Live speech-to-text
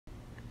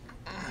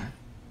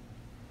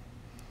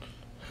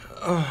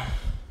What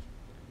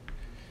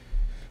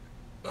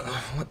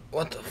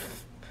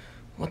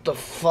the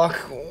fuck?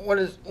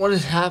 What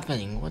is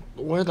happening?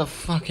 Where the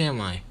fuck am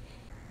I?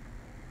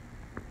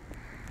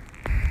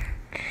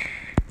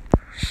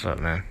 What's up,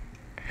 man?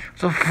 What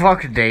the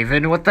fuck,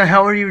 David? What the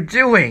hell are you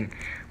doing?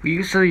 We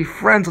used to be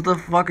friends. What the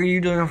fuck are you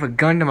doing with a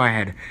gun to my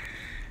head?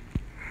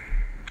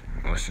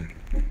 Listen,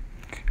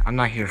 I'm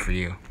not here for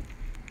you.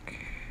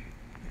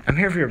 I'm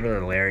here for your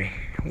brother, Larry.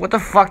 What the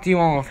fuck do you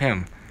want with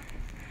him?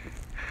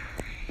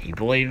 He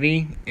bullied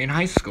me in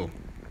high school.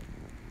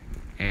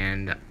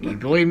 And he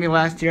bullied me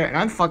last year, and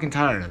I'm fucking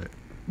tired of it.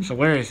 So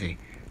where is he?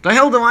 The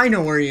hell do I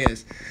know where he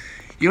is?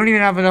 You don't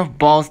even have enough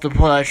balls to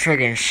pull that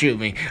trigger and shoot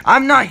me.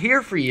 I'm not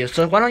here for you,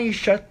 so why don't you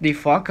shut the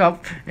fuck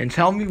up and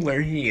tell me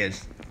where he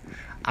is?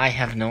 I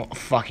have no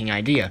fucking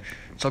idea.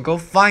 So go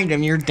find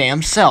him your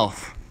damn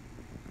self.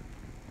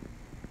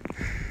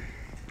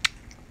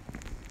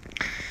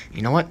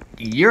 You know what?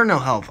 You're no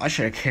help. I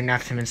should have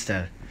kidnapped him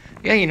instead.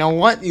 Yeah, you know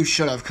what? You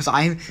should have, because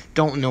I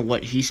don't know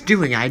what he's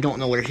doing. I don't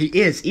know where he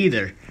is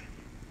either.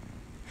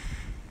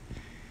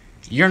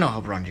 You're no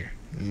help around here.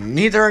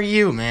 Neither are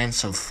you, man,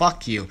 so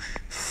fuck you.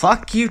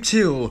 Fuck you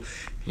too.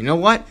 You know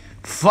what?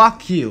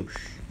 Fuck you.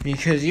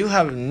 Because you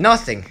have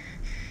nothing.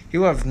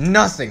 You have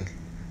nothing.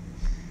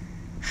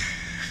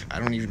 I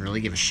don't even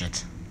really give a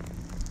shit.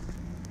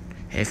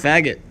 Hey,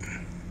 faggot.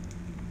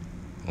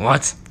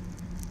 What?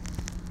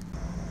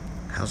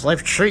 How's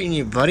life treating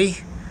you, buddy?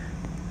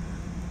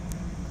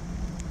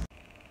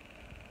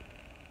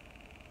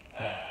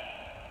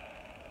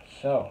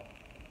 So,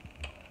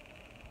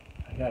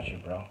 I got you,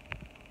 bro.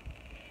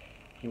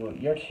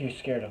 You're too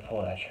scared to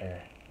pull that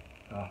trigger.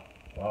 Oh,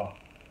 well,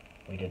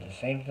 we did the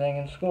same thing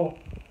in school.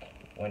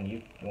 When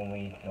you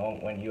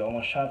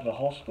almost shot the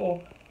whole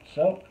school.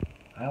 So,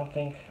 I don't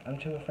think I'm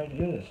too afraid to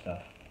do this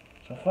stuff.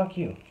 So fuck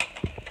you.